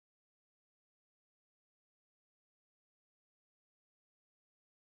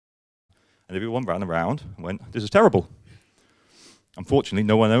And everyone ran around and went, this is terrible. Unfortunately,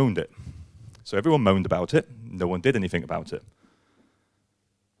 no one owned it. So everyone moaned about it. No one did anything about it.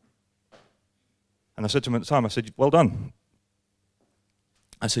 And I said to him at the time, I said, well done.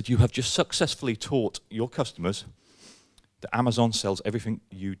 I said, you have just successfully taught your customers that Amazon sells everything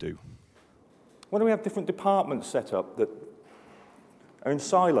you do. Why do we have different departments set up that are in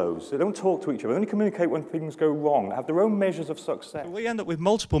silos? They don't talk to each other. They only communicate when things go wrong. They have their own measures of success. We end up with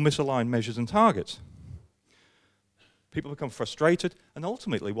multiple misaligned measures and targets. People become frustrated, and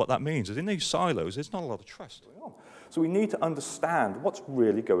ultimately what that means is in these silos, there's not a lot of trust. So we need to understand what's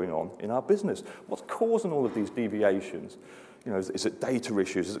really going on in our business. What's causing all of these deviations? You know, is it data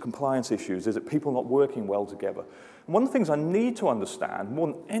issues? Is it compliance issues? Is it people not working well together? And one of the things I need to understand more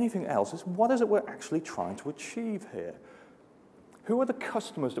than anything else is what is it we're actually trying to achieve here? Who are the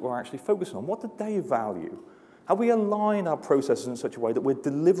customers that we're actually focusing on? What do they value? Have we aligned our processes in such a way that we're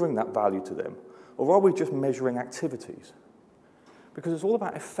delivering that value to them? Or are we just measuring activities? Because it's all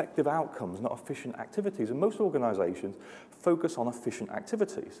about effective outcomes, not efficient activities. And most organizations focus on efficient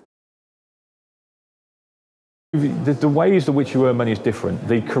activities. The ways in which you earn money is different.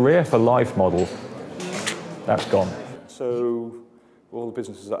 The career for life model, that's gone. So all the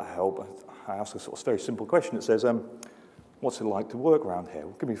businesses that I help, I ask a sort of very simple question. It says, what's it like to work around here?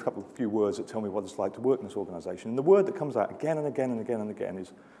 Well, give me a few words that tell me what it's like to work in this organization. And the word that comes out again and again and again and again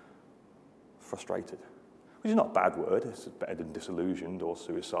is frustrated. Which is not a bad word. It's better than disillusioned or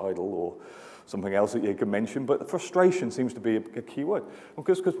suicidal or something else that you can mention, but frustration seems to be a key word.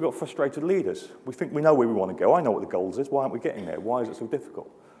 Because we've got frustrated leaders. We think we know where we want to go. I know what the goals is. Why aren't we getting there? Why is it so difficult?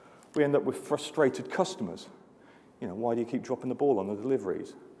 We end up with frustrated customers. You know, why do you keep dropping the ball on the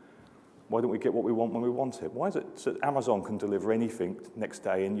deliveries? Why don't we get what we want when we want it? Why is it that Amazon can deliver anything next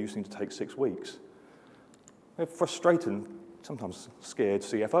day and you seem to take 6 weeks? We're frustrated, sometimes scared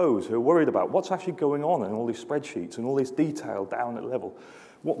CFOs who are worried about what's actually going on in all these spreadsheets and all this detail down at level.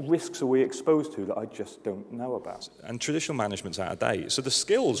 What risks are we exposed to that I just don't know about? And traditional management's out of date. So the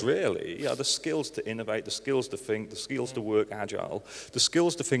skills really are the skills to innovate, the skills to think, the skills to work agile, the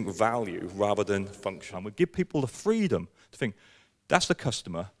skills to think value rather than function. And we give people the freedom to think, that's the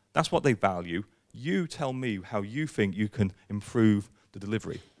customer, that's what they value. You tell me how you think you can improve the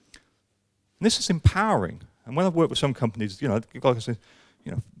delivery. And this is empowering. And when I've worked with some companies, you know, like I said,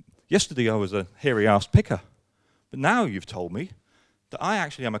 you know, yesterday I was a hairy-assed picker, but now you've told me that I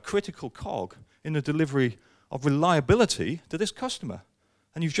actually am a critical cog in the delivery of reliability to this customer.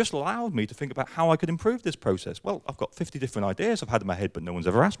 And you've just allowed me to think about how I could improve this process. Well, I've got 50 different ideas I've had in my head, but no one's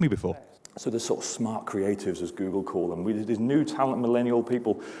ever asked me before. So there's sort of smart creatives, as Google call them. These new talent millennial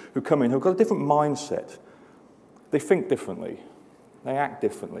people who come in who've got a different mindset. They think differently. They act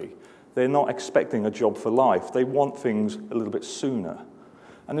differently. They're not expecting a job for life. They want things a little bit sooner.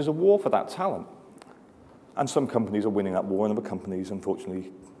 And there's a war for that talent. And some companies are winning that war, and other companies, unfortunately,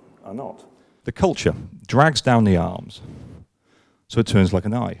 are not. The culture drags down the arms, so it turns like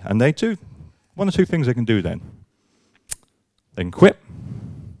an eye. And they do one or two things they can do then. They can quit,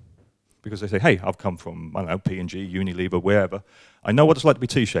 because they say, hey, I've come from, I don't know, P&G, Unilever, wherever. I know what it's like to be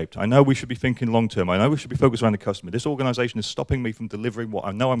T-shaped. I know we should be thinking long-term. I know we should be focused around the customer. This organization is stopping me from delivering what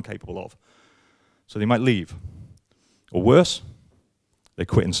I know I'm capable of. So they might leave. Or worse, they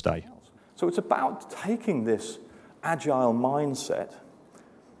quit and stay. So it's about taking this agile mindset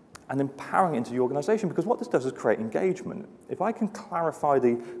and empowering it into the organization, because what this does is create engagement. If I can clarify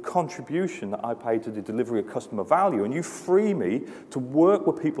the contribution that I pay to the delivery of customer value, and you free me to work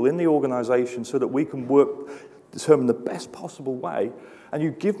with people in the organization so that we can determine the best possible way, and you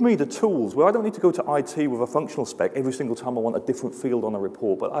give me the tools where I don't need to go to IT with a functional spec every single time I want a different field on a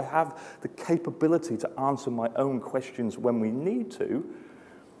report, but I have the capability to answer my own questions when we need to,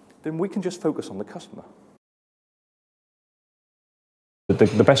 then we can just focus on the customer.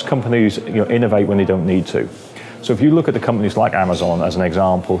 The best companies, you know, innovate when they don't need to. So if you look at the companies like Amazon as an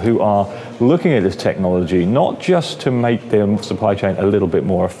example, who are looking at this technology not just to make their supply chain a little bit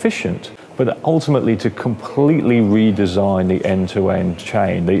more efficient, but ultimately to completely redesign the end-to-end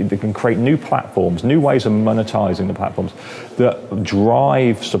chain. They can create new platforms, new ways of monetizing the platforms that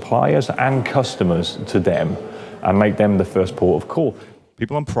drive suppliers and customers to them and make them the first port of call.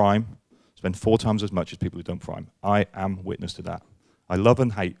 People on Prime spend 4 times as much as people who don't Prime. I am witness to that. I love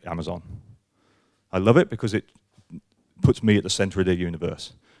and hate Amazon. I love it because it puts me at the center of their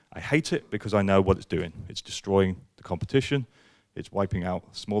universe. I hate it because I know what it's doing. It's destroying the competition. It's wiping out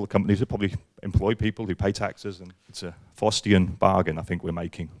smaller companies that probably employ people who pay taxes, and it's a Faustian bargain I think we're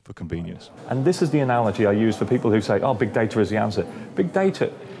making for convenience. And this is the analogy I use for people who say, oh, big data is the answer. Big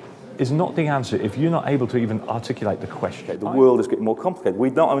data is not the answer if you're not able to even articulate the question. The world is getting more complicated.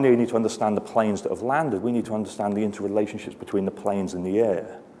 We not only need to understand the planes that have landed, we need to understand the interrelationships between the planes and the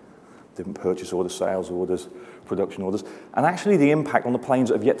air. Different purchase orders, sales orders, production orders, and actually the impact on the planes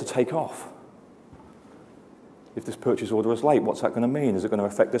that have yet to take off. If this purchase order is late, what's that going to mean? Is it going to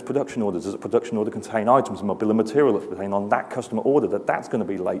affect this production order? Does the production order contain items and bill of material that pertain on that customer order that's going to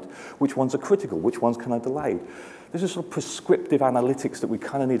be late? Which ones are critical? Which ones can I delay? This is sort of prescriptive analytics that we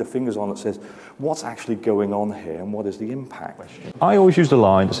kind of need our fingers on that says, what's actually going on here and what is the impact? I always use the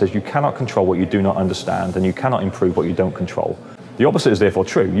line that says you cannot control what you do not understand and you cannot improve what you don't control. The opposite is therefore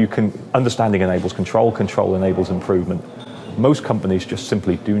true. Understanding enables control, control enables improvement. Most companies just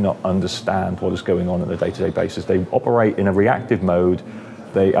simply do not understand what is going on a day-to-day basis. They operate in a reactive mode.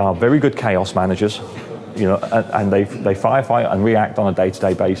 They are very good chaos managers, and they firefight and react on a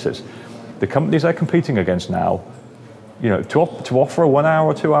day-to-day basis. The companies they're competing against now, to offer a 1 hour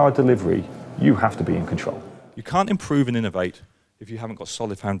or 2 hour delivery, you have to be in control. You can't improve and innovate if you haven't got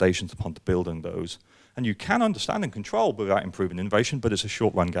solid foundations upon to build on those. And you can understand and control without improving innovation, but it's a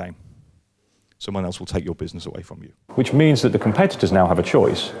short-run game. Someone else will take your business away from you. Which means that the competitors now have a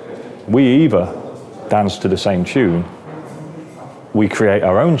choice. We either dance to the same tune, we create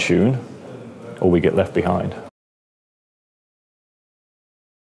our own tune, or we get left behind.